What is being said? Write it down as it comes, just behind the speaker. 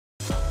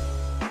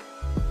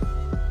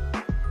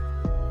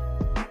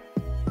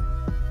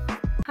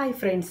Hi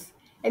friends,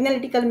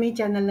 analytical me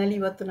ಚಾನಲ್ನಲ್ಲಿ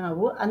ಇವತ್ತು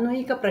ನಾವು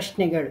ಅನ್ವಯಿಕ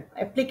ಪ್ರಶ್ನೆಗಳು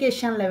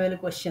ಅಪ್ಲಿಕೇಶನ್ ಲೆವೆಲ್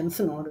ಕ್ವಶನ್ಸ್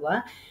ನೋಡುವ.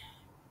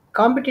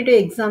 ಕಾಂಪಿಟೇಟಿವ್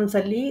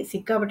ಎಕ್ಸಾಮ್ಸಲ್ಲಿ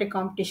ಸಿಕ್ಕಾಪಟ್ಟೆ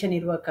ಕಾಂಪಿಟೇಷನ್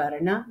ಇರುವ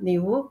ಕಾರಣ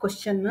ನೀವು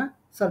ಕ್ವಶನ್ನ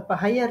ಸ್ವಲ್ಪ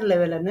ಹೈಯರ್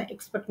ಲೆವೆಲನ್ನು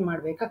ಎಕ್ಸ್ಪೆಕ್ಟ್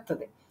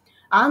ಮಾಡಬೇಕಾಗ್ತದೆ.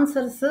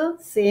 ಆನ್ಸರ್ಸ್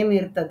ಸೇಮ್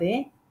ಇರ್ತದೆ,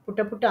 ಪುಟ್ಟ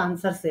ಪುಟ್ಟ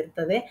ಆನ್ಸರ್ಸ್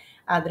ಇರ್ತದೆ,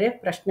 ಆದರೆ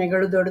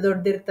ಪ್ರಶ್ನೆಗಳು ದೊಡ್ಡ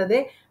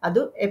ದೊಡ್ಡದಿರ್ತದೆ.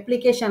 ಅದು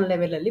ಅಪ್ಲಿಕೇಶನ್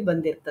ಲೆವೆಲಲ್ಲಿ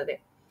ಬಂದಿರ್ತದೆ.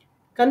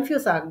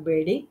 ಕನ್ಫ್ಯೂಸ್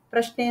ಆಗಬೇಡಿ,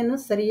 ಪ್ರಶ್ನೆಯನ್ನು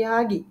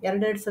ಸರಿಯಾಗಿ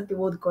ಎರಡೆರಡು ಸತಿ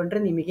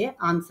ಓದ್ಕೊಂಡ್ರೆ ನಿಮಗೆ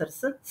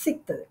ಆನ್ಸರ್ಸ್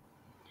ಸಿಗ್ತದೆ.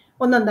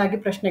 ಒಂದೊಂದಾಗಿ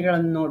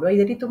ಪ್ರಶ್ನೆಗಳನ್ನು ನೋಡುವ.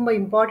 ಇದರಲ್ಲಿ ತುಂಬ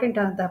ಇಂಪಾರ್ಟೆಂಟ್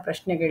ಆದಂತಹ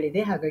ಪ್ರಶ್ನೆಗಳಿದೆ,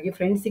 ಹಾಗಾಗಿ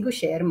ಫ್ರೆಂಡ್ಸಿಗೂ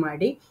ಶೇರ್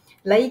ಮಾಡಿ,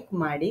 ಲೈಕ್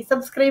ಮಾಡಿ,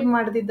 ಸಬ್ಸ್ಕ್ರೈಬ್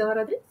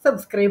ಮಾಡದಿದ್ದವರಾದರೆ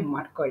ಸಬ್ಸ್ಕ್ರೈಬ್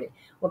ಮಾಡ್ಕೊಳ್ಳಿ.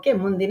 ಓಕೆ,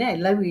 ಮುಂದಿನ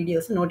ಎಲ್ಲ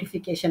ವೀಡಿಯೋಸ್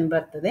ನೋಟಿಫಿಕೇಷನ್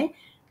ಬರ್ತದೆ,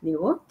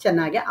 ನೀವು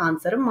ಚೆನ್ನಾಗಿ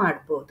ಆನ್ಸರ್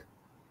ಮಾಡ್ಬೋದು.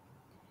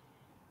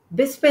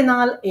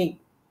 ಬಿಸ್ಫೆನಾಲ್ ಎ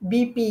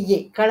BPA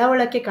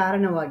ಕಳವಳಕ್ಕೆ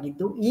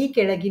ಕಾರಣವಾಗಿದ್ದು ಈ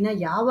ಕೆಳಗಿನ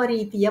ಯಾವ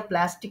ರೀತಿಯ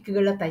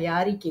ಪ್ಲಾಸ್ಟಿಕ್ಗಳ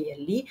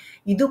ತಯಾರಿಕೆಯಲ್ಲಿ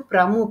ಇದು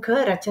ಪ್ರಮುಖ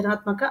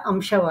ರಚನಾತ್ಮಕ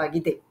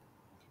ಅಂಶವಾಗಿದೆ?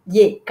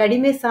 ಎ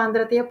ಕಡಿಮೆ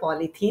ಸಾಂದ್ರತೆಯ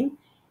polythene,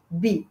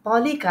 B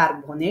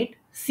polycarbonate,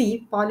 C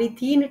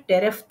polythene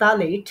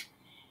ಟೆರೆಫ್ಥಾಲೇಟ್,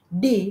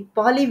 D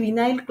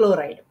polyvinyl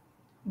chloride.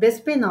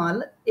 Bisphenol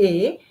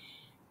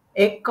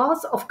A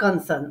cause of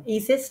concern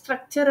is a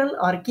structural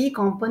or key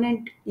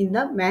component in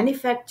the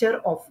manufacture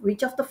of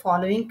which of the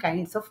following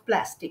kinds of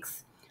plastics?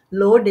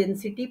 Low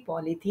density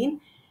polythene,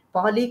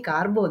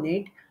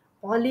 polycarbonate,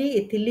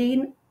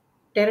 polyethylene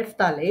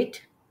terephthalate,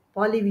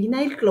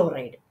 polyvinyl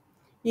chloride.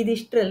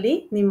 ಇದಿಷ್ಟರಲ್ಲಿ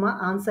ನಿಮ್ಮ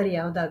answer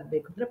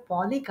ಯಾವುದಾಗಬೇಕು ಅಂದರೆ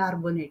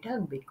polycarbonate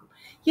ಆಗಬೇಕು.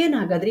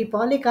 ಏನಾಗಾದ್ರೆ ಈ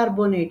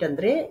polycarbonate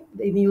ಅಂದರೆ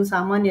ನೀವು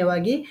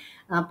ಸಾಮಾನ್ಯವಾಗಿ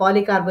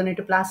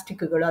polycarbonate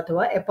ಪ್ಲಾಸ್ಟಿಕ್ಗಳು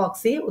ಅಥವಾ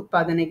epoxy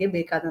ಉತ್ಪಾದನೆಗೆ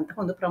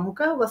ಬೇಕಾದಂತಹ ಒಂದು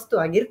ಪ್ರಮುಖ ವಸ್ತು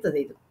ಆಗಿರ್ತದೆ.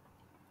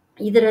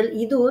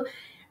 ಇದು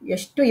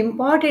ಎಷ್ಟು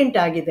ಇಂಪಾರ್ಟೆಂಟ್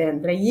ಆಗಿದೆ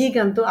ಅಂದರೆ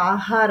ಈಗಂತೂ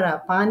ಆಹಾರ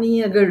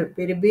ಪಾನೀಯಗಳು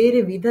ಬೇರೆ ಬೇರೆ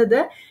ವಿಧದ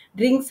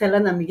ಡ್ರಿಂಕ್ಸ್ ಎಲ್ಲ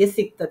ನಮಗೆ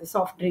ಸಿಗ್ತದೆ,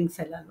 ಸಾಫ್ಟ್ ಡ್ರಿಂಕ್ಸ್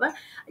ಎಲ್ಲ ಅಲ್ವಾ.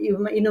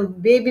 ಇನ್ನು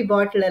ಬೇಬಿ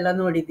ಬಾಟ್ಲ್ ಎಲ್ಲ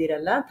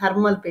ನೋಡಿದ್ದೀರಲ್ಲ,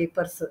 ಥರ್ಮಲ್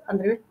ಪೇಪರ್ಸ್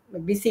ಅಂದರೆ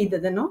ಬಿಸಿ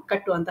ಇದ್ದದನ್ನು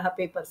ಕಟ್ಟುವಂತಹ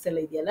ಪೇಪರ್ಸ್ ಎಲ್ಲ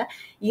ಇದೆಯಲ್ಲ,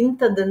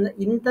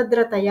 ಇಂಥದ್ರ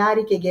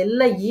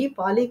ತಯಾರಿಕೆಗೆಲ್ಲ ಈ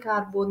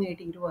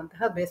ಪಾಲಿಕಾರ್ಬೋನೇಟ್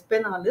ಇರುವಂತಹ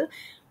ಬಿಸ್ಫೆನಾಲ್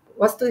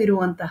ವಸ್ತು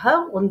ಇರುವಂತಹ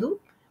ಒಂದು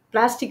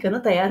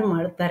ಪ್ಲಾಸ್ಟಿಕ್ಕನ್ನು ತಯಾರು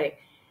ಮಾಡ್ತಾರೆ.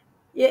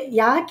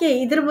 ಯಾಕೆ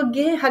ಇದ್ರ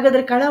ಬಗ್ಗೆ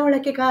ಹಾಗಾದರೆ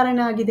ಕಳವಳಕ್ಕೆ ಕಾರಣ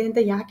ಆಗಿದೆ ಅಂತ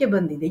ಯಾಕೆ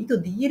ಬಂದಿದೆ? ಇದು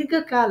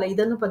ದೀರ್ಘಕಾಲ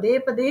ಇದನ್ನು ಪದೇ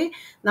ಪದೇ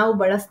ನಾವು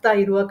ಬಳಸ್ತಾ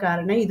ಇರುವ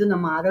ಕಾರಣ ಇದು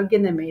ನಮ್ಮ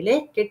ಆರೋಗ್ಯದ ಮೇಲೆ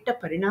ಕೆಟ್ಟ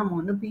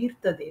ಪರಿಣಾಮವನ್ನು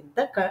ಬೀರ್ತದೆ ಅಂತ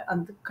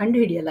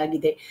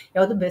ಕಂಡುಹಿಡಿಯಲಾಗಿದೆ.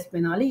 ಯಾವುದು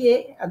ಬಿಸ್ಫೆನಾಲ್ ಎ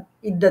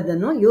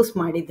ಇದ್ದದನ್ನು ಯೂಸ್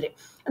ಮಾಡಿದರೆ.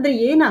 ಅಂದರೆ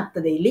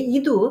ಏನಾಗ್ತದೆ ಇಲ್ಲಿ,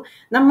 ಇದು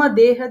ನಮ್ಮ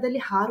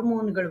ದೇಹದಲ್ಲಿ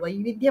ಹಾರ್ಮೋನ್ಗಳು,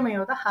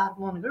 ವೈವಿಧ್ಯಮಯವಾದ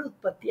ಹಾರ್ಮೋನ್ಗಳು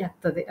ಉತ್ಪತ್ತಿ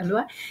ಆಗ್ತದೆ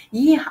ಅಲ್ವಾ.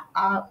 ಈ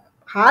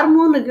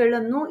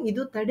ಹಾರ್ಮೋನ್ಗಳನ್ನು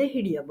ಇದು ತಡೆ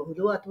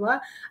ಹಿಡಿಯಬಹುದು ಅಥವಾ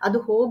ಅದು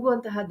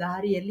ಹೋಗುವಂತಹ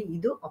ದಾರಿಯಲ್ಲಿ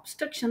ಇದು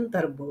ಅಬ್ಸ್ಟ್ರಕ್ಷನ್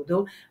ತರಬಹುದು.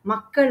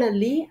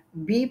 ಮಕ್ಕಳಲ್ಲಿ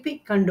BP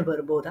ಕಂಡು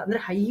ಬರ್ಬೋದು,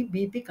 ಅಂದರೆ ಹೈ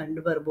BP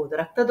ಕಂಡು ಬರ್ಬೋದು,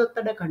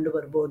 ರಕ್ತದೊತ್ತಡ ಕಂಡು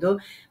ಬರ್ಬೋದು.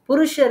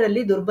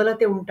 ಪುರುಷರಲ್ಲಿ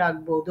ದುರ್ಬಲತೆ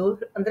ಉಂಟಾಗ್ಬೋದು,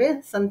 ಅಂದರೆ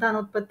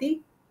ಸಂತಾನೋತ್ಪತ್ತಿ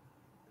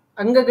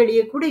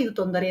ಅಂಗಗಳಿಗೆ ಕೂಡ ಇದು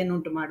ತೊಂದರೆಯನ್ನು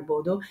ಉಂಟು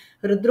ಮಾಡ್ಬೋದು.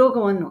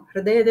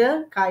 ಹೃದಯದ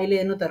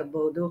ಕಾಯಿಲೆಯನ್ನು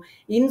ತರಬಹುದು.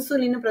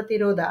 ಇನ್ಸುಲಿನ್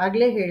ಪ್ರತಿರೋಧ,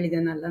 ಆಗಲೇ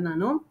ಹೇಳಿದೆನಲ್ಲ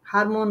ನಾನು,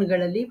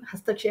 ಹಾರ್ಮೋನ್ಗಳಲ್ಲಿ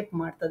ಹಸ್ತಕ್ಷೇಪ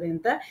ಮಾಡ್ತದೆ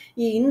ಅಂತ.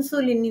 ಈ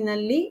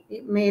ಇನ್ಸುಲಿನ್ನಲ್ಲಿ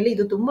ಮೇಲೆ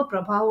ಇದು ತುಂಬ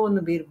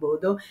ಪ್ರಭಾವವನ್ನು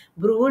ಬೀರ್ಬೋದು.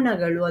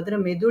 ಭ್ರೂಣಗಳು, ಅದರ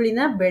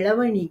ಮೆದುಳಿನ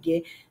ಬೆಳವಣಿಗೆ,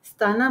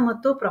 ಸ್ತನ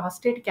ಮತ್ತು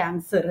ಪ್ರಾಸ್ಟೇಟ್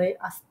ಕ್ಯಾನ್ಸರ್,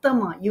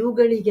 ಅಸ್ತಮ,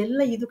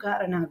 ಇವುಗಳಿಗೆಲ್ಲ ಇದು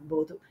ಕಾರಣ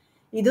ಆಗ್ಬೋದು.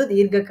 ಇದು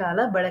ದೀರ್ಘಕಾಲ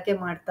ಬಳಕೆ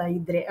ಮಾಡ್ತಾ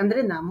ಇದ್ರೆ,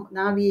 ಅಂದರೆ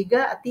ನಾವೀಗ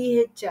ಅತಿ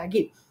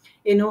ಹೆಚ್ಚಾಗಿ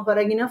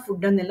ಹೊರಗಿನ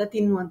ಫುಡ್ಡನ್ನೆಲ್ಲ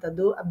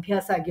ತಿನ್ನುವಂಥದ್ದು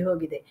ಅಭ್ಯಾಸ ಆಗಿ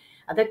ಹೋಗಿದೆ.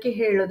 ಅದಕ್ಕೆ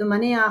ಹೇಳೋದು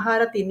ಮನೆಯ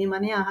ಆಹಾರ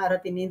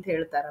ತಿನ್ನಿ ಅಂತ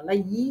ಹೇಳ್ತಾರಲ್ಲ.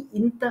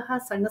 ಇಂತಹ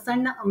ಸಣ್ಣ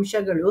ಸಣ್ಣ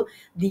ಅಂಶಗಳು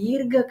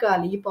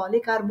ದೀರ್ಘಕಾಲ ಈ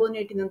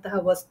ಪಾಲಿಕಾರ್ಬೋನೇಟಿನಂತಹ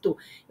ವಸ್ತು,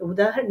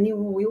 ಉದಾಹರಣೆ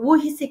ನೀವು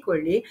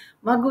ಊಹಿಸಿಕೊಳ್ಳಿ,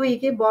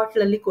 ಮಗುವಿಗೆ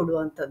ಬಾಟ್ಲಲ್ಲಿ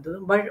ಕೊಡುವಂಥದ್ದು,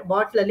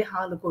 ಬಾಟ್ಲಲ್ಲಿ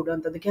ಹಾಲು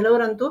ಕೊಡುವಂಥದ್ದು.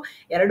 ಕೆಲವರಂತೂ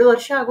 2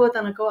 ವರ್ಷ ಆಗುವ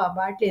ತನಕ ಆ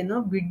ಬಾಟ್ಲಿಯನ್ನು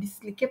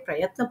ಬಿಡಿಸ್ಲಿಕ್ಕೆ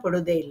ಪ್ರಯತ್ನ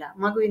ಪಡೋದೇ ಇಲ್ಲ.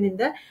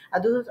 ಮಗುವಿನಿಂದ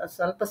ಅದು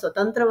ಸ್ವಲ್ಪ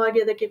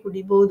ಸ್ವತಂತ್ರವಾಗಿ ಅದಕ್ಕೆ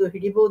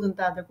ಹಿಡಿಬಹುದು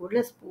ಅಂತ ಆದ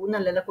ಕೂಡಲೇ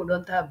ಸ್ಪೂನಲ್ಲೆಲ್ಲ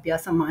ಕೊಡುವಂತಹ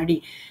ಅಭ್ಯಾಸ ಮಾಡಿ,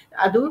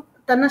 ಅದು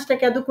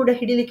ತನ್ನಷ್ಟಕ್ಕೆ ಅದು ಕೂಡ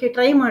ಹಿಡಿಲಿಕ್ಕೆ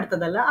ಟ್ರೈ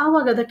ಮಾಡ್ತದಲ್ಲ,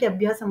 ಆವಾಗ ಅದಕ್ಕೆ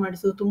ಅಭ್ಯಾಸ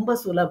ಮಾಡಿಸುವುದು ತುಂಬ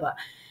ಸುಲಭ.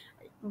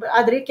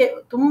 ಆದರೆ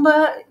ತುಂಬ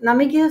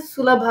ನಮಗೆ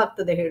ಸುಲಭ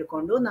ಆಗ್ತದೆ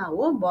ಹೇಳ್ಕೊಂಡು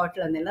ನಾವು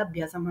ಬಾಟ್ಲನ್ನೆಲ್ಲ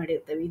ಅಭ್ಯಾಸ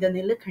ಮಾಡಿರ್ತೇವೆ.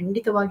 ಇದನ್ನೆಲ್ಲ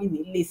ಖಂಡಿತವಾಗಿ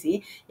ನಿಲ್ಲಿಸಿ,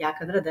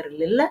 ಯಾಕಂದರೆ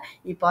ಅದರಲ್ಲೆಲ್ಲ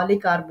ಈ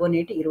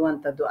ಪಾಲಿಕಾರ್ಬೋನೇಟ್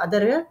ಇರುವಂಥದ್ದು.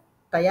 ಅದರ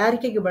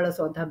ತಯಾರಿಕೆಗೆ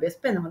ಬಳಸುವಂತಹ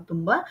ಬಿಸ್ಫೆನಾಲ್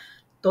ತುಂಬ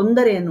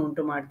ತೊಂದರೆಯನ್ನು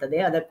ಉಂಟು ಮಾಡ್ತದೆ.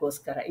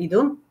 ಅದಕ್ಕೋಸ್ಕರ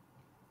ಇದು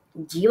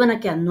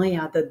ಜೀವನಕ್ಕೆ ಅನ್ವಯ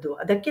ಆದದ್ದು.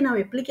 ಅದಕ್ಕೆ ನಾವು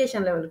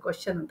ಅಪ್ಲಿಕೇಶನ್ ಲೆವೆಲ್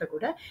ಕ್ವಶನ್ ಅಂತ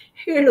ಕೂಡ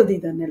ಹೇಳೋದು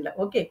ಇದನ್ನೆಲ್ಲ.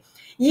 ಓಕೆ,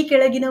 ಈ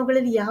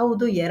ಕೆಳಗಿನವುಗಳಲ್ಲಿ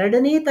ಯಾವುದು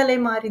 2ನೇ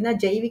ತಲೆಮಾರಿನ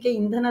ಜೈವಿಕ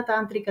ಇಂಧನ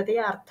ತಾಂತ್ರಿಕತೆಯ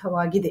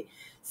ಅರ್ಥವಾಗಿದೆ?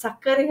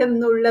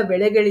 ಸಕ್ಕರೆಯನ್ನುಳ್ಳ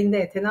ಬೆಳೆಗಳಿಂದ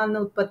ಎಥೆನಾಲ್ನ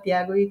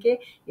ಉತ್ಪತ್ತಿಯಾಗುವಿಕೆ,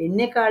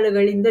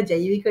 ಎಣ್ಣೆಕಾಳುಗಳಿಂದ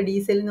ಜೈವಿಕ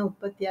ಡೀಸೆಲ್ನ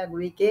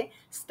ಉತ್ಪತ್ತಿಯಾಗುವಿಕೆ,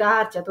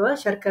 ಸ್ಟಾರ್ಚ್ ಅಥವಾ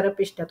ಶರ್ಕರ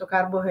ಪಿಷ್ಟ ಅಥವಾ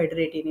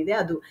ಕಾರ್ಬೋಹೈಡ್ರೇಟ್ ಏನಿದೆ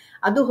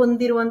ಅದು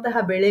ಹೊಂದಿರುವಂತಹ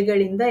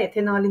ಬೆಳೆಗಳಿಂದ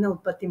ಎಥೆನಾಲಿನ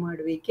ಉತ್ಪತ್ತಿ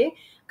ಮಾಡುವಿಕೆ,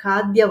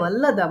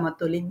 ಖಾದ್ಯವಲ್ಲದ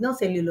ಮತ್ತು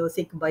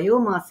ಲಿಗ್ನೋಸೆಲ್ಯುಲೋಸಿಕ್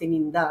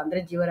ಬಯೋಮಾಸಿನಿಂದ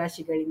ಅಂದರೆ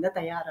ಜೀವರಾಶಿಗಳಿಂದ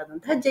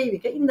ತಯಾರಾದಂತಹ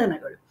ಜೈವಿಕ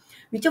ಇಂಧನಗಳು.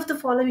 Which of the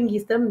following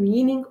is the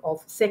meaning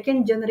of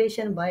second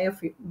generation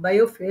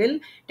biofuel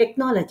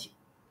technology?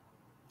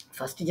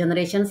 First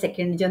generation,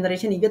 second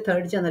generation, ಈಗ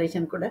ಥರ್ಡ್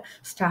ಜನರೇಷನ್ ಕೂಡ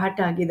ಸ್ಟಾರ್ಟ್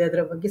ಆಗಿದೆ.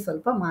 ಅದರ ಬಗ್ಗೆ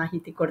ಸ್ವಲ್ಪ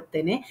ಮಾಹಿತಿ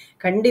ಕೊಡ್ತೇನೆ,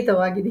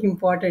 ಖಂಡಿತವಾಗಿ ಇದು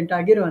ಇಂಪಾರ್ಟೆಂಟ್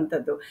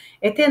ಆಗಿರುವಂಥದ್ದು.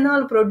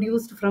 Ethanol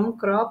produced from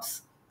crops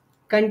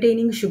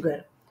containing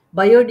sugar,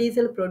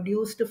 biodiesel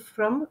produced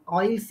from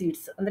oil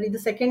seeds, ಅಂದರೆ ಇದು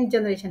ಸೆಕೆಂಡ್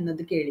ಜನರೇಷನ್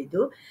ಅದು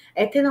ಕೇಳಿದ್ದು.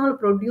 Ethanol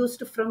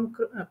produced from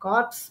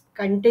corps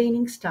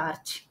containing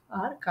starch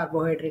R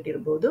carbohydrate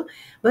ಇರ್ಬೋದು.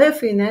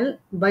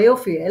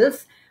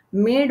 Biofuels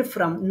made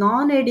from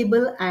non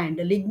edible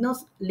and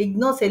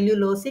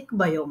ಲಿಗ್ನೋಸೆಲ್ಯುಲೋಸಿಕ್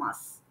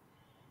biomass.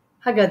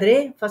 ಹಾಗಾದರೆ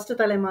ಫಸ್ಟ್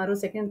ತಲೆಮಾರು,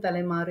 ಸೆಕೆಂಡ್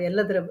ತಲೆಮಾರು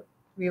ಎಲ್ಲದರ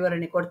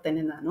ವಿವರಣೆ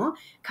ಕೊಡ್ತೇನೆ ನಾನು.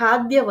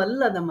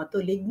 ಖಾದ್ಯವಲ್ಲದ ಮತ್ತು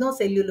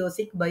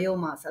ಲಿಗ್ನೋಸೆಲ್ಯುಲೋಸಿಕ್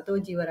ಬಯೋಮಾಸ್ ಅಥವಾ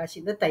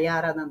ಜೀವರಾಶಿಯಿಂದ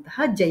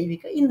ತಯಾರಾದಂತಹ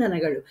ಜೈವಿಕ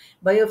ಇಂಧನಗಳು,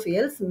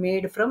 biofuels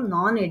made from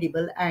non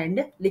edible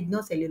and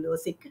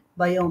ಲಿಗ್ನೋಸೆಲ್ಯುಲೋಸಿಕ್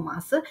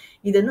biomass,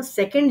 ಇದನ್ನು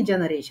ಸೆಕೆಂಡ್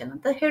ಜನರೇಷನ್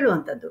ಅಂತ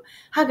ಹೇಳುವಂಥದ್ದು.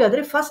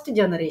 ಹಾಗಾದರೆ ಫಸ್ಟ್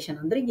ಜನರೇಷನ್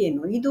ಅಂದರೆ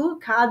ಏನು? ಇದು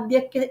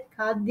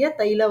ಖಾದ್ಯ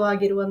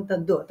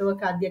ತೈಲವಾಗಿರುವಂಥದ್ದು ಅಥವಾ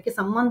ಖಾದ್ಯಕ್ಕೆ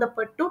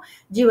ಸಂಬಂಧಪಟ್ಟು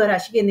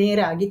ಜೀವರಾಶಿಗೆ ನೇರ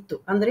ಆಗಿತ್ತು.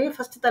 ಅಂದರೆ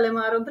ಫಸ್ಟ್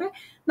ತಲೆಮಾರು ಅಂದರೆ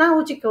ನಾವು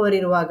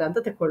ಚಿಕ್ಕವರಿರುವಾಗ ಅಂತ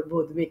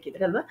ತಗೊಳ್ಬೋದು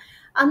ಬೇಕಿದ್ರೆ ಅಲ್ವಾ.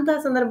 ಅಂತಹ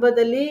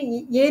ಸಂದರ್ಭದಲ್ಲಿ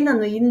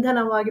ಏನನ್ನು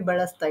ಇಂಧನವಾಗಿ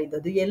ಬಳಸ್ತಾ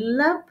ಇದ್ದದ್ದು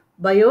ಎಲ್ಲ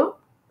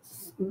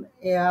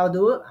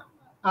ಯಾವುದು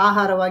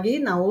ಆಹಾರವಾಗಿ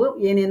ನಾವು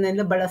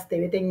ಏನೇನೆಲ್ಲ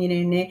ಬಳಸ್ತೇವೆ, ತೆಂಗಿನ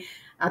ಎಣ್ಣೆ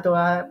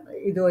ಅಥವಾ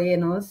ಇದು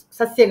ಏನು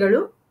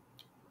ಸಸ್ಯಗಳು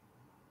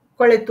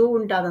ಕೊಳೆತು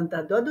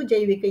ಉಂಟಾದಂಥದ್ದು, ಅದು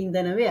ಜೈವಿಕ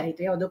ಇಂಧನವೇ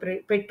ಆಯಿತು. ಯಾವುದೋ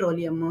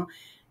ಪೆಟ್ರೋಲಿಯಂ,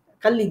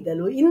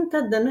 ಕಲ್ಲಿದ್ದಲು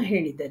ಇಂಥದ್ದನ್ನು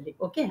ಹೇಳಿದ್ದಲ್ಲಿ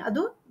ಓಕೆ,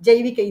 ಅದು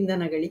ಜೈವಿಕ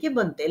ಇಂಧನಗಳಿಗೆ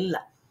ಬಂತು ಎಲ್ಲ.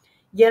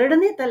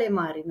 ಎರಡನೇ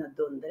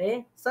ತಲೆಮಾರಿನದ್ದು ಅಂದರೆ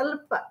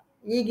ಸ್ವಲ್ಪ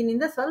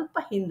ಈಗಿನಿಂದ ಸ್ವಲ್ಪ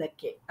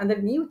ಹಿಂದಕ್ಕೆ, ಅಂದರೆ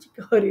ನೀವು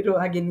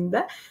ಚಿಕ್ಕವರಿರುವಾಗಿನಿಂದ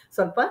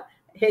ಸ್ವಲ್ಪ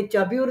ಹೆಚ್ಚು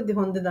ಅಭಿವೃದ್ಧಿ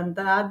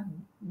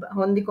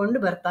ಹೊಂದಿಕೊಂಡು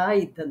ಬರ್ತಾ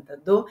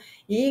ಇದ್ದಂಥದ್ದು.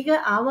 ಈಗ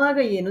ಆವಾಗ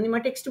ಏನು, ನಿಮ್ಮ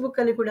ಟೆಕ್ಸ್ಟ್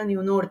ಬುಕ್ಕಲ್ಲಿ ಕೂಡ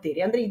ನೀವು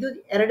ನೋಡ್ತೀರಿ. ಅಂದರೆ ಇದು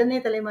ಎರಡನೇ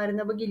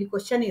ತಲೆಮಾರಿನ ಬಗ್ಗೆ ಇಲ್ಲಿ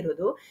ಕ್ವಶನ್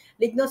ಇರೋದು.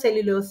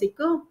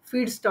 ಲಿಗ್ನೋಸೆಲ್ಯುಲೋಸಿಕ್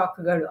ಫೀಡ್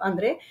ಸ್ಟಾಕ್ಗಳು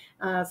ಅಂದರೆ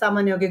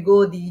ಸಾಮಾನ್ಯವಾಗಿ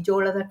ಗೋಧಿ,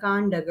 ಜೋಳದ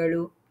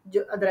ಕಾಂಡಗಳು,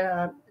 ಅದರ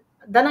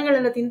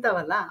ದನಗಳೆಲ್ಲ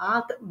ತಿಂತಾವಲ್ಲ ಆ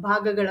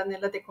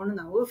ಭಾಗಗಳನ್ನೆಲ್ಲ ತೆಕೊಂಡು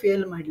ನಾವು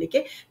ಫ್ಯೂಯಲ್ ಮಾಡಲಿಕ್ಕೆ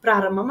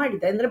ಪ್ರಾರಂಭ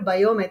ಮಾಡಿದ್ದೆ. ಅಂದರೆ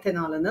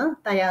ಬಯೋಮೆಥೆನಾಲನ್ನು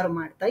ತಯಾರು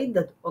ಮಾಡ್ತಾ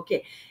ಇದ್ದದ್ದು. ಓಕೆ,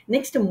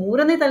 ನೆಕ್ಸ್ಟ್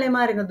ಮೂರನೇ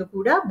ತಲೆಮಾರಿನದ್ದು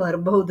ಕೂಡ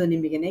ಬರಬಹುದು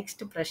ನಿಮಗೆ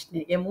ನೆಕ್ಸ್ಟ್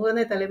ಪ್ರಶ್ನೆಗೆ.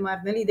 ಮೂರನೇ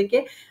ತಲೆಮಾರಿನಲ್ಲಿ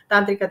ಇದಕ್ಕೆ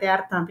ತಾಂತ್ರಿಕತೆ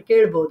ಅರ್ಥ ಅಂತ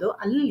ಕೇಳ್ಬೋದು.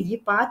 ಅಲ್ಲಿ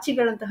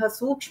ಪಾಚಿಗಳಂತಹ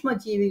ಸೂಕ್ಷ್ಮ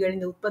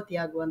ಜೀವಿಗಳಿಂದ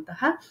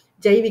ಉತ್ಪತ್ತಿಯಾಗುವಂತಹ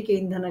ಜೈವಿಕ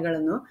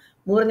ಇಂಧನಗಳನ್ನು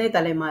ಮೂರನೇ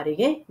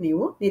ತಲೆಮಾರಿಗೆ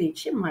ನೀವು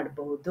ನಿರೀಕ್ಷೆ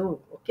ಮಾಡಬಹುದು.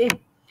 ಓಕೆ,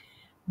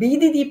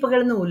 ಬೀದಿ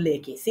ದೀಪಗಳನ್ನು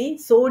ಉಲ್ಲೇಖಿಸಿ.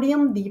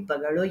 ಸೋಡಿಯಂ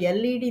ದೀಪಗಳು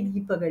LED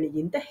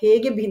ದೀಪಗಳಿಗಿಂತ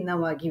ಹೇಗೆ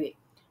ಭಿನ್ನವಾಗಿವೆ?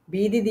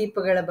 ಬೀದಿ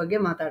ದೀಪಗಳ ಬಗ್ಗೆ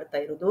ಮಾತಾಡ್ತಾ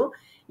ಇರೋದು.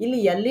 ಇಲ್ಲಿ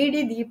LED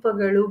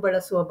ದೀಪಗಳು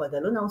ಬಳಸುವ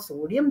ಬದಲು ನಾವು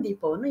ಸೋಡಿಯಂ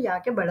ದೀಪವನ್ನು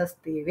ಯಾಕೆ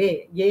ಬಳಸ್ತೇವೆ,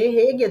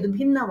 ಹೇಗೆ ಅದು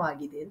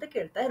ಭಿನ್ನವಾಗಿದೆ ಅಂತ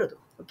ಕೇಳ್ತಾ ಇರೋದು.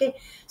 ಓಕೆ,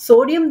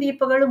 ಸೋಡಿಯಂ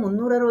ದೀಪಗಳು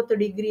 360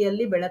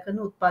 ಡಿಗ್ರಿಯಲ್ಲಿ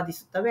ಬೆಳಕನ್ನು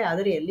ಉತ್ಪಾದಿಸುತ್ತವೆ,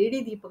 ಆದರೆ LED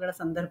ದೀಪಗಳ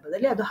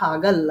ಸಂದರ್ಭದಲ್ಲಿ ಅದು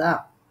ಹಾಗಲ್ಲ.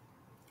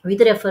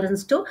 With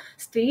reference to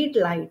street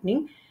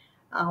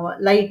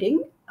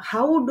lighting,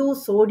 how do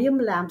sodium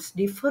lamps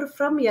differ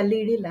from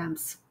LED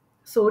lamps?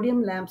 Sodium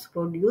lamps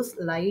produce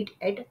light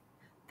at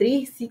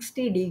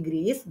 360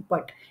 degrees,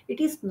 but it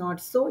is not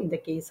so in the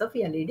case of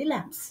LED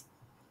lamps.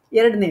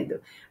 ಎರಡನೇದು,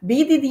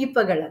 ಬೀದಿ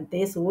ದೀಪಗಳಂತೆ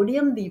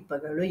sodium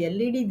ದೀಪಗಳು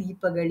LED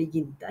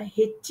ದೀಪಗಳಿಗಿಂತ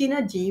ಹೆಚ್ಚಿನ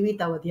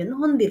ಜೀವಿತಾವಧಿಯನ್ನು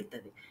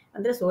ಹೊಂದಿರ್ತದೆ.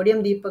 ಅಂದರೆ sodium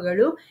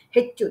ದೀಪಗಳು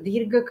ಹೆಚ್ಚು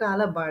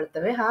ದೀರ್ಘಕಾಲ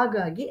ಬಾಳ್ತವೆ,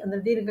 ಹಾಗಾಗಿ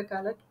ಅಂದರೆ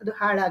ದೀರ್ಘಕಾಲ ಅದು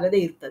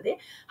ಹಾಳಾಗದೇ ಇರ್ತದೆ,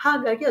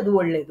 ಹಾಗಾಗಿ ಅದು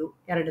ಒಳ್ಳೆಯದು.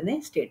 ಎರಡನೇ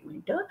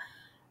ಸ್ಟೇಟ್ಮೆಂಟ್.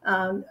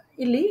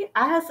 ಇಲ್ಲಿ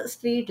as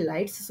street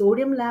lights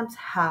sodium lamps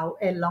have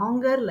A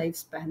longer life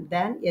span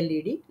than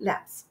LED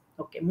lamps.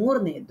 Okay,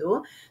 ಮೂರನೇದು,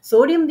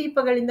 ಸೋಡಿಯಂ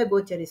ದೀಪಗಳಿಂದ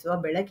ಗೋಚರಿಸುವ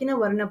ಬೆಳಕಿನ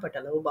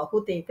ವರ್ಣಪಟಲವು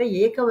ಬಹುತೇಕ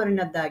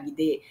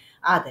ಏಕವರ್ಣದ್ದಾಗಿದೆ,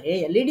 ಆದರೆ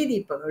LED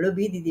ದೀಪಗಳು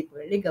ಬೀದಿ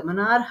ದೀಪಗಳಲ್ಲಿ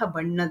ಗಮನಾರ್ಹ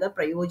ಬಣ್ಣದ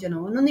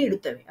ಪ್ರಯೋಜನವನ್ನು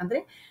ನೀಡುತ್ತವೆ.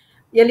 ಅಂದರೆ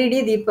LED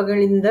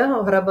ದೀಪಗಳಿಂದ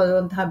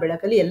ಹೊರಬರುವಂತಹ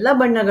ಬೆಳಕಲ್ಲಿ ಎಲ್ಲ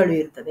ಬಣ್ಣಗಳು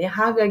ಇರ್ತದೆ,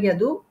 ಹಾಗಾಗಿ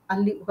ಅದು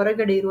ಅಲ್ಲಿ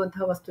ಹೊರಗಡೆ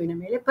ಇರುವಂತಹ ವಸ್ತುವಿನ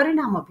ಮೇಲೆ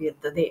ಪರಿಣಾಮ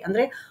ಬೀರ್ತದೆ.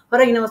 ಅಂದರೆ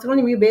ಹೊರಗಿನ ವಸ್ತುಗಳು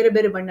ನಿಮಗೆ ಬೇರೆ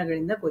ಬೇರೆ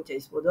ಬಣ್ಣಗಳಿಂದ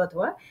ಗೋಚರಿಸ್ಬೋದು,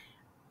 ಅಥವಾ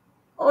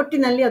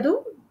ಒಟ್ಟಿನಲ್ಲಿ ಅದು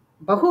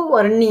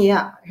ಬಹುವರ್ಣೀಯ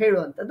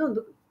ಹೇಳುವಂಥದ್ದು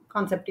ಒಂದು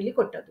ಕಾನ್ಸೆಪ್ಟ್ ಇಲ್ಲಿ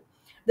ಕೊಟ್ಟದ್ದು.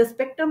 The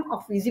spectrum of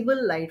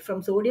visible light from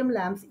sodium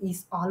lamps is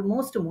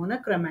almost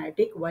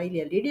monochromatic, while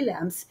LED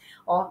lamps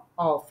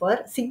offer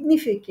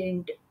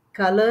significant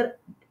color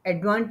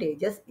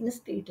advantages in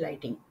street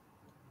lighting.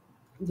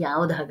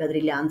 ಯಾವುದು ಹಾಗಾದರೆ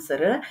ಇಲ್ಲಿ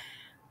ಆನ್ಸರ್?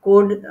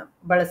 ಕೋಡ್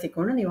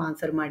ಬಳಸಿಕೊಂಡು ನೀವು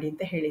ಆನ್ಸರ್ ಮಾಡಿ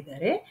ಅಂತ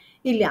ಹೇಳಿದ್ದಾರೆ.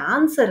 ಇಲ್ಲಿ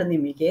ಆನ್ಸರ್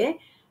ನಿಮಗೆ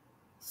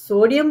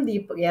ಸೋಡಿಯಂ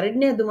ದೀಪ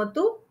ಎರಡನೇದು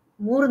ಮತ್ತು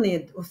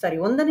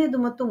ಒಂದನೇದು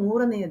ಮತ್ತು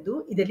ಮೂರನೆಯದು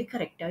ಇದರಲ್ಲಿ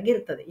ಕರೆಕ್ಟ್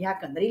ಆಗಿರ್ತದೆ.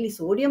 ಯಾಕಂದರೆ ಇಲ್ಲಿ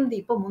ಸೋಡಿಯಂ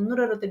ದೀಪ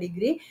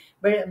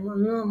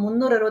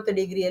 360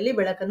 ಡಿಗ್ರಿಯಲ್ಲಿ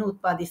ಬೆಳಕನ್ನು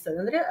ಉತ್ಪಾದಿಸ್ತದೆ.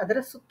 ಅಂದರೆ ಅದರ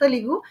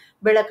ಸುತ್ತಲಿಗೂ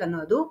ಬೆಳಕನ್ನು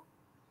ಅದು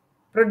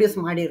ಪ್ರೊಡ್ಯೂಸ್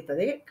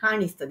ಮಾಡಿರ್ತದೆ,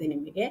 ಕಾಣಿಸ್ತದೆ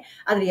ನಿಮಗೆ.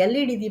 ಆದರೆ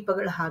LED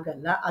ದೀಪಗಳು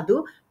ಹಾಗಲ್ಲ, ಅದು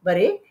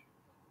ಬರೀ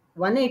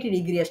 180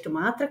 ಡಿಗ್ರಿಯಷ್ಟು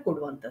ಮಾತ್ರ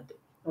ಕೊಡುವಂಥದ್ದು.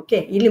 ಓಕೆ,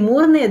 ಇಲ್ಲಿ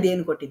ಮೂರನೆಯದು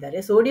ಏನು ಕೊಟ್ಟಿದ್ದಾರೆ,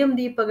 ಸೋಡಿಯಂ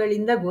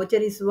ದೀಪಗಳಿಂದ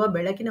ಗೋಚರಿಸುವ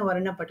ಬೆಳಕಿನ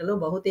ವರ್ಣಪಟಲವು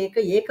ಬಹುತೇಕ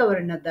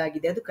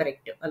ಏಕವರ್ಣದ್ದಾಗಿದೆ, ಅದು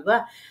ಕರೆಕ್ಟ್ ಅಲ್ವಾ.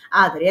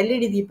 ಆದರೆ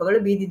LED ದೀಪಗಳು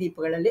ಬೀದಿ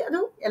ದೀಪಗಳಲ್ಲಿ ಅದು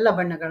ಎಲ್ಲ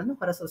ಬಣ್ಣಗಳನ್ನು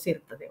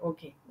ಹೊರಸೂಸಿರ್ತದೆ.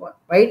 ಓಕೆ,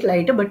 ವೈಟ್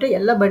ಲೈಟ್ ಬಟ್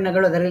ಎಲ್ಲ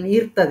ಬಣ್ಣಗಳು ಅದರಲ್ಲಿ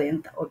ಇರ್ತದೆ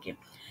ಅಂತ. ಓಕೆ,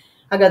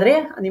 ಹಾಗಾದರೆ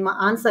ನಿಮ್ಮ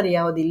ಆನ್ಸರ್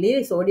ಯಾವುದಿಲ್ಲಿ?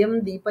 ಸೋಡಿಯಂ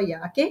ದೀಪ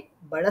ಯಾಕೆ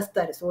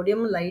ಬಳಸ್ತಾರೆ,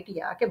 ಸೋಡಿಯಂ ಲೈಟ್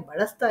ಯಾಕೆ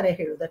ಬಳಸ್ತಾರೆ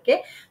ಹೇಳುವುದಕ್ಕೆ,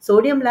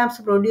 sodium lamps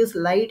produce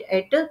light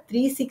at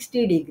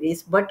 360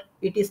 degrees but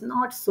it is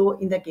not so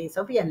in the case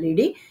of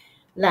LED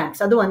lamps.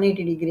 ಅದು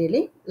 180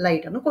 ಡಿಗ್ರಿಯಲ್ಲಿ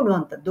ಲೈಟನ್ನು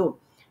ಕೊಡುವಂಥದ್ದು.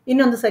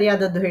 ಇನ್ನೊಂದು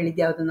ಸರಿಯಾದದ್ದು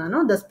ಹೇಳಿದ್ದು ಯಾವುದು ನಾನು,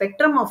 the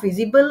spectrum of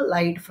visible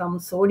light from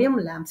sodium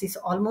lamps is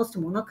almost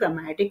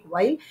ಮೊನೋಕ್ರಮ್ಯಾಟಿಕ್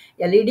while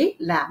LED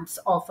lamps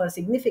offer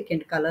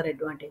significant colour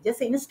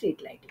advantages in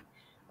street lighting.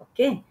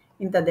 Okay,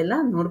 ಇಂಥದ್ದೆಲ್ಲ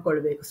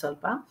ನೋಡ್ಕೊಳ್ಬೇಕು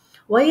ಸ್ವಲ್ಪ.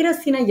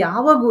 ವೈರಸ್ಸಿನ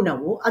ಯಾವ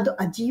ಗುಣವು ಅದು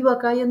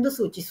ಅಜೀವಕ ಎಂದು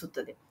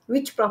ಸೂಚಿಸುತ್ತದೆ?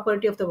 Which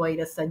property of the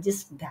virus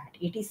suggest that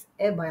it is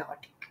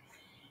ಎಬಯಾಟಿಕ್?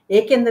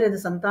 ಏಕೆಂದರೆ ಅದು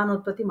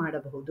ಸಂತಾನೋತ್ಪತ್ತಿ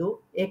ಮಾಡಬಹುದು,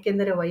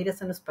 ಏಕೆಂದರೆ ವೈರಸ್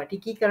ಅನ್ನು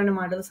ಸ್ಫಟಿಕೀಕರಣ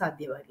ಮಾಡಲು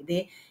ಸಾಧ್ಯವಾಗಿದೆ,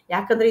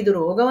 ಯಾಕಂದರೆ ಇದು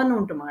ರೋಗವನ್ನು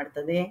ಉಂಟು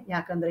ಮಾಡ್ತದೆ,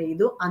 ಯಾಕಂದರೆ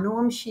ಇದು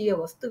ಅನುವಂಶೀಯ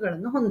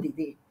ವಸ್ತುಗಳನ್ನು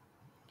ಹೊಂದಿದೆ.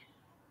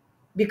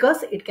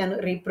 Because it can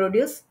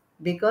reproduce,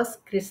 because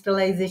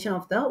crystallisation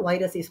of the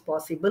virus is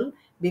possible,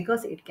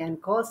 because it can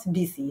cause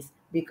disease,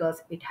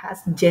 because it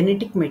has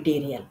genetic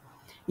material.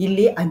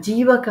 ಇಲ್ಲಿ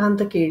ಅಜೀವಕ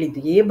ಅಂತ ಕೇಳಿದ್ದು,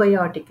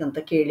 ಏಬಯಾಟಿಕ್ ಅಂತ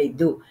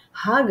ಕೇಳಿದ್ದು.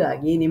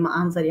 ಹಾಗಾಗಿ ನಿಮ್ಮ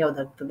ಆನ್ಸರ್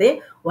ಯಾವುದಾಗ್ತದೆ?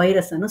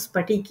 ವೈರಸ್ಸನ್ನು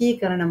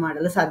ಸ್ಫಟಿಕೀಕರಣ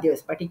ಮಾಡಲು ಸಾಧ್ಯವೇ.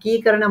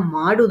 ಸ್ಫಟಿಕೀಕರಣ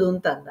ಮಾಡುವುದು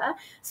ಅಂತಲ್ಲ,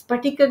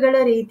 ಸ್ಫಟಿಕಗಳ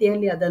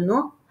ರೀತಿಯಲ್ಲಿ ಅದನ್ನು,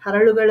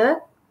 ಹರಳುಗಳ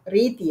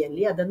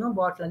ರೀತಿಯಲ್ಲಿ ಅದನ್ನು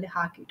ಬಾಟ್ಲಲ್ಲಿ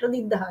ಹಾಕಿಟ್ಟು ಅದು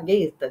ಇದ್ದ ಹಾಗೆ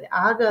ಇರ್ತದೆ.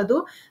 ಆಗ ಅದು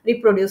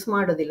ರಿಪ್ರೊಡ್ಯೂಸ್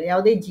ಮಾಡೋದಿಲ್ಲ.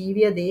 ಯಾವುದೇ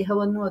ಜೀವಿಯ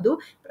ದೇಹವನ್ನು ಅದು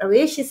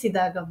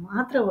ಪ್ರವೇಶಿಸಿದಾಗ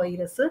ಮಾತ್ರ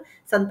ವೈರಸ್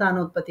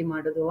ಸಂತಾನೋತ್ಪತ್ತಿ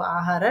ಮಾಡೋದು,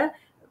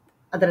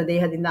 ಅದರ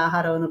ದೇಹದಿಂದ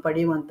ಆಹಾರವನ್ನು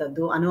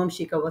ಪಡೆಯುವಂಥದ್ದು,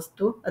 ಆನುವಂಶಿಕ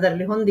ವಸ್ತು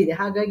ಅದರಲ್ಲಿ ಹೊಂದಿದೆ,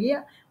 ಹಾಗಾಗಿ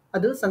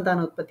ಅದು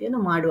ಸಂತಾನೋತ್ಪತ್ತಿಯನ್ನು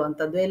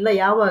ಮಾಡುವಂಥದ್ದು ಎಲ್ಲ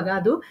ಯಾವಾಗ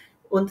ಅದು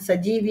ಒಂದು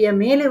ಸಜೀವಿಯ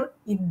ಮೇಲೆ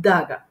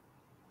ಇದ್ದಾಗ.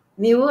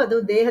 ನೀವು ಅದು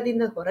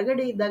ದೇಹದಿಂದ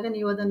ಹೊರಗಡೆ ಇದ್ದಾಗ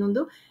ನೀವು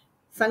ಅದನ್ನೊಂದು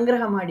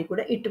ಸಂಗ್ರಹ ಮಾಡಿ ಕೂಡ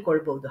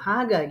ಇಟ್ಟುಕೊಳ್ಬಹುದು.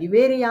 ಹಾಗಾಗಿ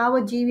ಬೇರೆ ಯಾವ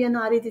ಜೀವಿಯನ್ನು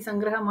ಆ ರೀತಿ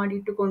ಸಂಗ್ರಹ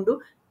ಮಾಡಿಟ್ಟು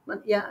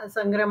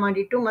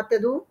ಮತ್ತೆ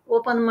ಅದು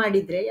ಓಪನ್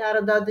ಮಾಡಿದರೆ,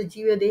 ಯಾರದಾದ್ರೂ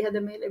ಜೀವಿಯ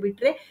ದೇಹದ ಮೇಲೆ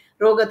ಬಿಟ್ಟರೆ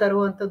ರೋಗ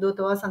ತರುವಂಥದ್ದು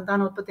ಅಥವಾ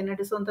ಸಂತಾನೋತ್ಪತ್ತಿ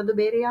ನಡೆಸುವಂಥದ್ದು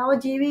ಬೇರೆ ಯಾವ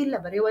ಜೀವಿ ಇಲ್ಲ,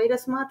 ಬರೀ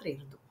ವೈರಸ್ ಮಾತ್ರ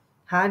ಇರೋದು.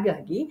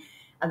 ಹಾಗಾಗಿ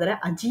ಅದರ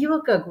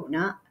ಅಜೀವಕ ಗುಣ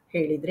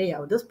ಹೇಳಿದರೆ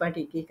ಯಾವುದು?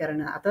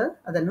 ಸ್ಫಟಿಕೀಕರಣ, ಅಥವಾ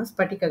ಅದನ್ನು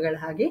ಸ್ಫಟಿಕಗಳ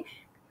ಹಾಗೆ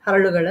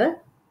ಹರಳುಗಳ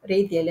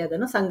ರೀತಿಯಲ್ಲಿ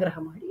ಅದನ್ನು ಸಂಗ್ರಹ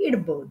ಮಾಡಿ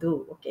ಇಡ್ಬೋದು.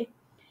 ಓಕೆ,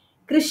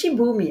 ಕೃಷಿ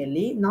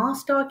ಭೂಮಿಯಲ್ಲಿ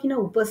ನಾಸ್ಟಾಕಿನ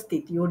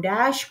ಉಪಸ್ಥಿತಿಯು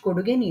ಡ್ಯಾಶ್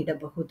ಕೊಡುಗೆ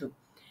ನೀಡಬಹುದು.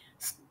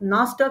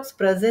 ನಾಸ್ಟಾಕ್ಸ್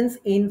presence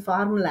in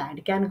farm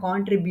land can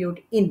contribute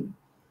in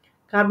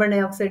carbon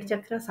dioxide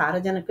ಚಕ್ರ,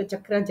 ಸಾರಜನಕ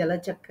ಚಕ್ರ,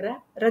 ಜಲಚಕ್ರ,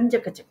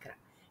 ರಂಜಕ ಚಕ್ರ,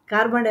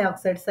 carbon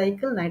dioxide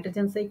cycle,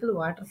 nitrogen cycle,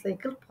 water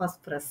cycle,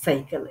 phosphorus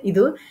cycle.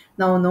 ಇದು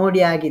ನಾವು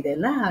ನೋಡಿ ಆಗಿದೆ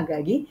ಅಲ್ಲ.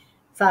 ಹಾಗಾಗಿ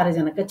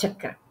ಸಾರಜನಕ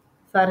ಚಕ್ರ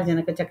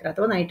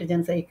ಅಥವಾ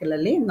ನೈಟ್ರೋಜನ್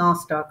ಸೈಕಲಲ್ಲಿ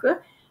ನಾಸ್ಟಾಕ್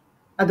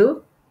ಅದು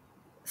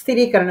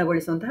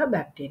ಸ್ಥಿರೀಕರಣಗೊಳಿಸುವಂತಹ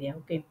ಬ್ಯಾಕ್ಟೀರಿಯಾ.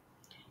 ಓಕೆ,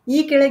 ಈ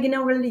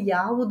ಕೆಳಗಿನವುಗಳಲ್ಲಿ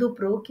ಯಾವುದು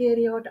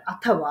ಪ್ರೋಕ್ಯಾರಿಯಾಟ್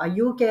ಅಥವಾ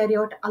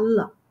ಯೂಕ್ಯಾರಿಯಾಟ್ ಅಲ್ಲ?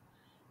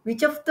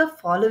 Which of the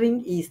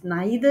following is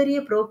neither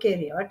A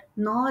ಪ್ರೋಕ್ಯಾರಿಯಾಟ್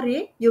ನಾರ್ ಎ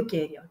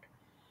ಯೂಕ್ಯಾರಿಯಾಟ್?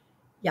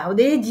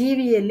 ಯಾವುದೇ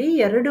ಜೀವಿಯಲ್ಲಿ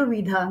ಎರಡು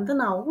ವಿಧ ಅಂತ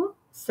ನಾವು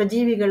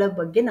ಸಜೀವಿಗಳ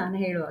ಬಗ್ಗೆ ನಾನು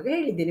ಹೇಳುವಾಗ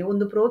ಹೇಳಿದ್ದೀನಿ.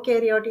 ಒಂದು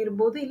ಪ್ರೋಕ್ಯಾರಿಯಾಟ್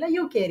ಇರ್ಬೋದು, ಇಲ್ಲ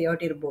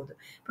ಯೂಕ್ಯಾರಿಯಾಟ್ ಇರ್ಬೋದು.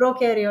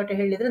 ಪ್ರೋಕ್ಯಾರಿಯಾಟ್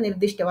ಹೇಳಿದರೆ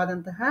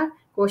ನಿರ್ದಿಷ್ಟವಾದಂತಹ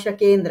ಕೋಶ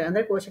ಕೇಂದ್ರ,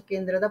 ಅಂದರೆ ಕೋಶ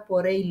ಕೇಂದ್ರದ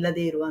ಪೊರೆ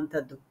ಇಲ್ಲದೆ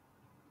ಇರುವಂಥದ್ದು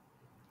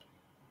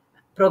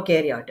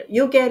ಪ್ರೋಕ್ಯಾರಿಯಾಟ್.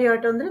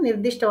 ಯೂಕ್ಯಾರಿಯಾಟ್ ಅಂದರೆ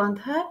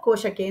ನಿರ್ದಿಷ್ಟವಾದಂತಹ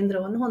ಕೋಶ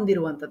ಕೇಂದ್ರವನ್ನು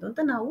ಹೊಂದಿರುವಂಥದ್ದು ಅಂತ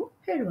ನಾವು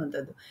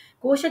ಹೇಳುವಂಥದ್ದು.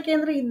 ಕೋಶ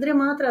ಕೇಂದ್ರ ಇದ್ದರೆ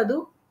ಮಾತ್ರ ಅದು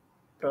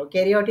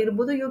ಪ್ರೋಕ್ಯಾರಿಯಾಟ್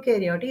ಇರ್ಬೋದು,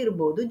 ಯೂಕ್ಯಾರಿಯಾಟ್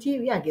ಇರ್ಬೋದು,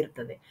 ಜೀವಿ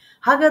ಆಗಿರ್ತದೆ.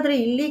 ಹಾಗಾದರೆ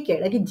ಇಲ್ಲಿ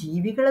ಕೆಳಗೆ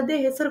ಜೀವಿಗಳದ್ದೇ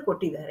ಹೆಸರು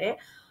ಕೊಟ್ಟಿದ್ದಾರೆ,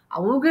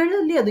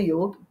 ಅವುಗಳಲ್ಲಿ ಅದು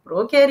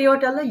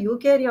ಪ್ರೋಕ್ಯಾರಿಯಾಟ್ ಅಲ್ಲ,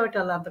 ಯೂಕ್ಯಾರಿಯಾಟ್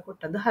ಅಲ್ಲ ಅಂತ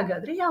ಕೊಟ್ಟದ್ದು.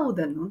 ಹಾಗಾದರೆ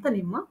ಯಾವುದನ್ನು ಅಂತ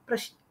ನಿಮ್ಮ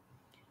ಪ್ರಶ್ನೆ.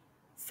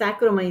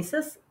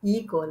 ಸ್ಯಾಕ್ರೊಮೈಸಸ್,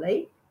 ಈಕೋಲೈ,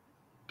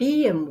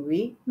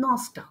 TMV,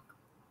 ನಾಸ್ಟಾಕ್.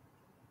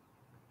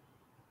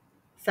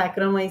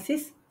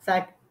 ಸ್ಯಾಕ್ರೊಮೈಸಿಸ್,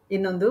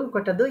 ಇನ್ನೊಂದು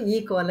ಕೊಟ್ಟದ್ದು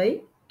ಈಕೋಲೈ,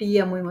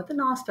 TMV ಮತ್ತು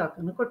ನಾಸ್ಟಾಕ್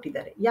ಅನ್ನು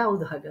ಕೊಟ್ಟಿದ್ದಾರೆ.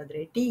 ಯಾವುದು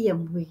ಹಾಗಾದರೆ?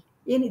 TMV.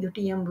 ಏನಿದು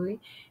TMV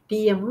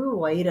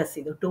ವೈರಸ್.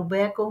 ಇದು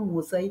ಟೊಬ್ಯಾಕೊ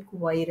ಮೊಸೈಕ್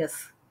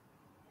ವೈರಸ್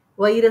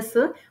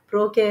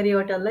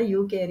ಪ್ರೋಕ್ಯಾರಿಯಾಟ್ ಅಲ್ಲ,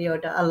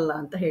 ಯೂಕ್ಯಾರಿಯಾಟ್ ಅಲ್ಲ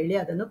ಅಂತ ಹೇಳಿ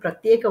ಅದನ್ನು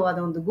ಪ್ರತ್ಯೇಕವಾದ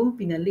ಒಂದು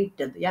ಗುಂಪಿನಲ್ಲಿ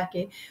ಇಟ್ಟದ್ದು.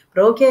 ಯಾಕೆ?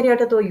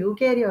 ಪ್ರೋಕ್ಯಾರಿಯಾಟ್ ಅಥವಾ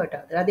ಯೂಕ್ಯಾರಿಯಾಟ್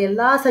ಆದರೆ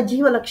ಅದೆಲ್ಲ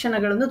ಸಜೀವ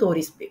ಲಕ್ಷಣಗಳನ್ನು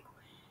ತೋರಿಸಬೇಕು.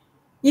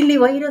 ಇಲ್ಲಿ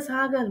ವೈರಸ್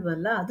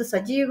ಹಾಗಲ್ವಲ್ಲ, ಅದು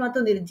ಸಜೀವಿ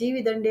ಮತ್ತು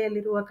ನಿರ್ಜೀವಿ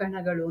ದಂಡೆಯಲ್ಲಿರುವ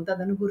ಕಣಗಳು ಅಂತ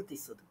ಅದನ್ನು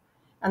ಗುರುತಿಸೋದು.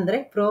 ಅಂದರೆ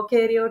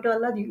ಪ್ರೋಕ್ಯಾರಿಯಾಟ್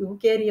ಅಲ್ಲ,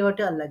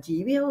 ಯೂಕ್ಯಾರಿಯಾಟ್ ಅಲ್ಲ,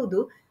 ಜೀವಿ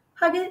ಹೌದು,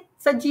 ಹಾಗೆ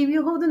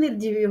ಸಜೀವಿಯೂ ಹೌದು,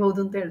 ನಿರ್ಜೀವಿಯೂ ಹೌದು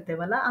ಅಂತ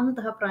ಹೇಳ್ತೇವಲ್ಲ,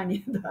 ಅಂತಹ ಪ್ರಾಣಿ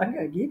ಅದು.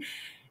 ಹಾಗಾಗಿ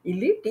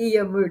ಇಲ್ಲಿ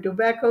TMV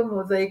ಟೊಬ್ಯಾಕೊ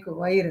ಮೊಸೈಕ್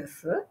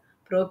ವೈರಸ್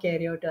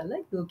ಪ್ರೋಕ್ಯಾರಿಯಾಟ್ ಅಲ್ಲ,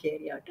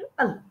 ಯೂಕ್ಯಾರಿಯಾಟ್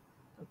ಅಲ್ಲ.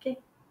 ಓಕೆ,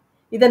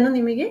 ಇದನ್ನು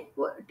ನಿಮಗೆ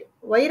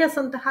ವೈರಸ್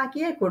ಅಂತ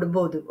ಹಾಕಿಯೇ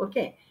ಕೊಡ್ಬೋದು.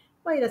 ಓಕೆ,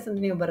 ವೈರಸ್ ಅಂತ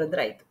ನೀವು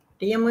ಬರೆದ್ರಾಯ್ತು.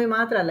 TMV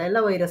ಮಾತ್ರ ಅಲ್ಲ, ಎಲ್ಲ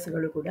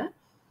ವೈರಸ್ಗಳು ಕೂಡ.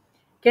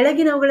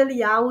 ಕೆಳಗಿನವುಗಳಲ್ಲಿ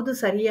ಯಾವುದು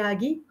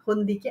ಸರಿಯಾಗಿ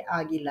ಹೊಂದಿಕೆ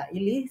ಆಗಿಲ್ಲ?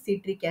 ಇಲ್ಲಿ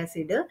ಸಿಟ್ರಿಕ್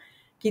ಆ್ಯಸಿಡ್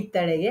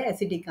ಕಿತ್ತಳೆಗೆ,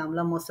 ಅಸಿಟಿಕ್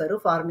ಆಮ್ಲ ಮೊಸರು,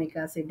 ಫಾರ್ಮಿಕ್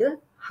ಆಸಿಡ್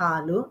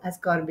ಹಾಲು,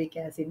 ಅಸ್ಕಾರ್ಬಿಕ್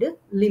ಆಸಿಡ್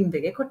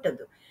ಲಿಂಬೆಗೆ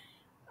ಕೊಟ್ಟದ್ದು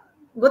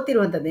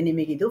ಗೊತ್ತಿರುವಂಥದ್ದೇ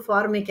ನಿಮಗಿದು.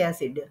 ಫಾರ್ಮಿಕ್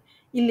ಆಸಿಡ್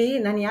ಇಲ್ಲಿ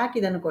ನಾನು ಯಾಕೆ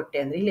ಇದನ್ನು ಕೊಟ್ಟೆ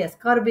ಅಂದರೆ, ಇಲ್ಲಿ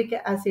ಅಸ್ಕಾರ್ಬಿಕ್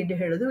ಆಸಿಡ್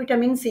ಹೇಳೋದು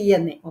ವಿಟಮಿನ್ ಸಿ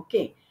ಅನ್ನೇ.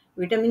 ಓಕೆ,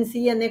 ವಿಟಮಿನ್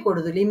ಸಿ ಅನ್ನೇ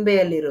ಕೊಡೋದು,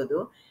 ಲಿಂಬೆಯಲ್ಲಿರೋದು.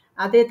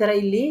 ಅದೇ ಥರ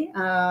ಇಲ್ಲಿ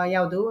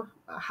ಯಾವುದು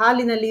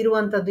ಹಾಲಿನಲ್ಲಿ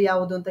ಇರುವಂಥದ್ದು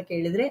ಯಾವುದು ಅಂತ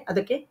ಕೇಳಿದರೆ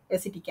ಅದಕ್ಕೆ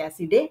ಎಸಿಟಿಕ್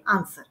ಆ್ಯಸಿಡೇ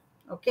ಆನ್ಸರ್.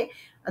 ಓಕೆ,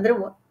 ಅಂದರೆ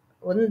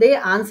ಒಂದೇ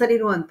ಆನ್ಸರ್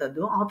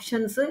ಇರುವಂಥದ್ದು,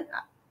 ಆಪ್ಷನ್ಸ್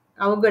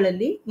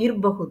ಅವುಗಳಲ್ಲಿ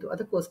ಇರಬಹುದು,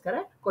 ಅದಕ್ಕೋಸ್ಕರ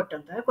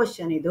ಕೊಟ್ಟಂತಹ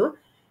ಕ್ವಶನ್ ಇದು.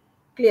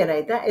 ಕ್ಲಿಯರ್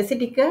ಆಯಿತಾ?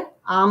 ಎಸಿಟಿಕ್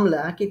ಆಮ್ಲ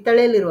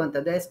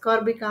ಕಿತ್ತಳೆಯಲ್ಲಿರುವಂಥದ್ದು,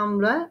 ಎಸ್ಕಾರ್ಬಿಕ್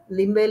ಆಮ್ಲ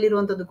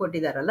ಲಿಂಬೆಯಲ್ಲಿರುವಂಥದ್ದು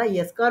ಕೊಟ್ಟಿದ್ದಾರಲ್ಲ, ಈ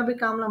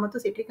ಎಸ್ಕಾರ್ಬಿಕ್ ಆಮ್ಲ ಮತ್ತು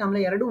ಸಿಟ್ರಿಕ್ ಆಮ್ಲ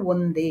ಎರಡು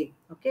ಒಂದೇ.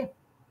 ಓಕೆ,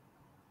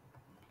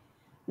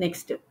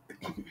 ನೆಕ್ಸ್ಟ್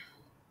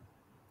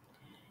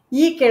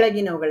ಈ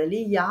ಕೆಳಗಿನವುಗಳಲ್ಲಿ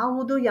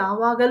ಯಾವುದು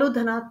ಯಾವಾಗಲೂ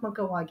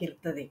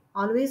ಧನಾತ್ಮಕವಾಗಿರ್ತದೆ,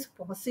 ಆಲ್ವೇಸ್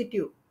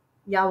ಪಾಸಿಟಿವ್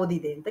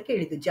ಯಾವುದಿದೆ ಅಂತ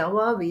ಕೇಳಿದ್ದು. ಜವ,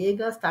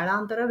 ವೇಗ,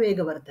 ಸ್ಥಳಾಂತರ,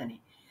 ವೇಗವರ್ಧನೆ,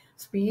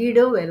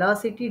 ಸ್ಪೀಡು,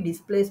 ವೆಲಾಸಿಟಿ,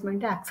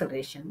 ಡಿಸ್ಪ್ಲೇಸ್ಮೆಂಟ್,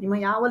 ಆಕ್ಸಲರೇಷನ್. ನಿಮ್ಮ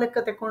ಯಾವ ಲೆಕ್ಕ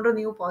ತಗೊಂಡ್ರು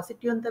ನೀವು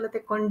ಪಾಸಿಟಿವ್ ಅಂತೆಲ್ಲ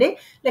ತಗೊಂಡೇ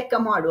ಲೆಕ್ಕ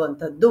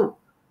ಮಾಡುವಂಥದ್ದು.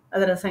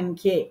 ಅದರ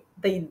ಸಂಖ್ಯೆ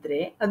ಅಂತ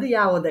ಇದ್ರೆ ಅದು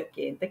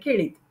ಯಾವುದಕ್ಕೆ ಅಂತ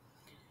ಕೇಳಿದ್ದು.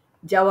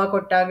 ಜವ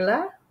ಕೊಟ್ಟಾಗ್ಲ,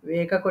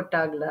 ವೇಗ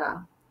ಕೊಟ್ಟಾಗ್ಲ,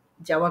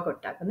 ಜವ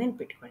ಕೊಟ್ಟಾಗ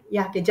ನೆನ್ಪಿಟ್ಕೊಳ್ಳಿ.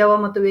 ಯಾಕೆ ಜವ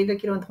ಮತ್ತು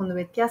ವೇಗಕ್ಕಿರುವಂತಹ ಒಂದು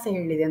ವ್ಯತ್ಯಾಸ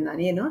ಹೇಳಿದೆ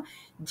ನಾನೇನು,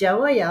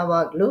 ಜವ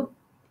ಯಾವಾಗಲೂ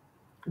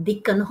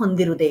ದಿಕ್ಕನ್ನು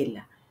ಹೊಂದಿರುವುದೇ ಇಲ್ಲ.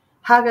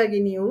 ಹಾಗಾಗಿ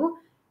ನೀವು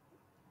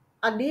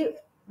ಅಲ್ಲಿ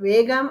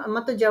ವೇಗ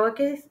ಮತ್ತು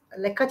ಜವಕ್ಕೆ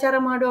ಲೆಕ್ಕಾಚಾರ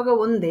ಮಾಡುವಾಗ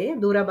ಒಂದೇ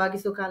ದೂರ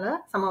ಭಾಗಿಸು ಕಾಲ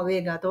ಸಮ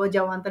ವೇಗ ಅಥವಾ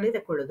ಜವ ಅಂತಲೇ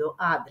ತಕೊಳ್ಳೋದು.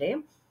 ಆದರೆ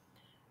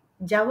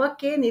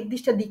ಜವಕ್ಕೆ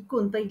ನಿರ್ದಿಷ್ಟ ದಿಕ್ಕು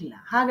ಅಂತ ಇಲ್ಲ.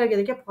 ಹಾಗಾಗಿ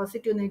ಅದಕ್ಕೆ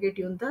ಪಾಸಿಟಿವ್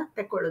ನೆಗೆಟಿವ್ ಅಂತ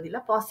ತಕೊಳ್ಳೋದಿಲ್ಲ,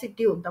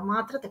 ಪಾಸಿಟಿವ್ ಅಂತ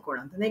ಮಾತ್ರ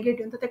ತಕೊಳ್ಳೋದು,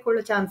 ನೆಗೆಟಿವ್ ಅಂತ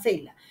ತಕೊಳ್ಳೋ ಚಾನ್ಸೇ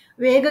ಇಲ್ಲ.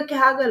 ವೇಗಕ್ಕೆ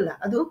ಹಾಗಲ್ಲ,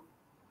 ಅದು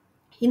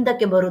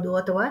ಹಿಂದಕ್ಕೆ ಬರುವುದು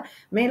ಅಥವಾ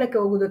ಮೇಲಕ್ಕೆ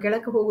ಹೋಗುದು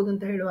ಕೆಳಕ್ಕೆ ಹೋಗುದು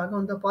ಅಂತ ಹೇಳುವಾಗ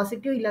ಒಂದು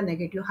ಪಾಸಿಟಿವ್ ಇಲ್ಲ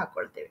ನೆಗೆಟಿವ್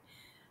ಹಾಕ್ಕೊಳ್ತೇವೆ.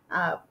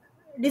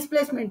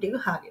 ಡಿಸ್ಪ್ಲೇಸ್ಮೆಂಟಿಗೂ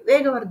ಹಾಗೆ,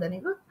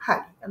 ವೇಗವರ್ಧನೆಗೂ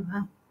ಹಾಗೆ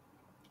ಅಲ್ವಾ.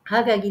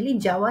 ಹಾಗಾಗಿ ಇಲ್ಲಿ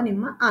ಜವ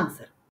ನಿಮ್ಮ ಆನ್ಸರ್.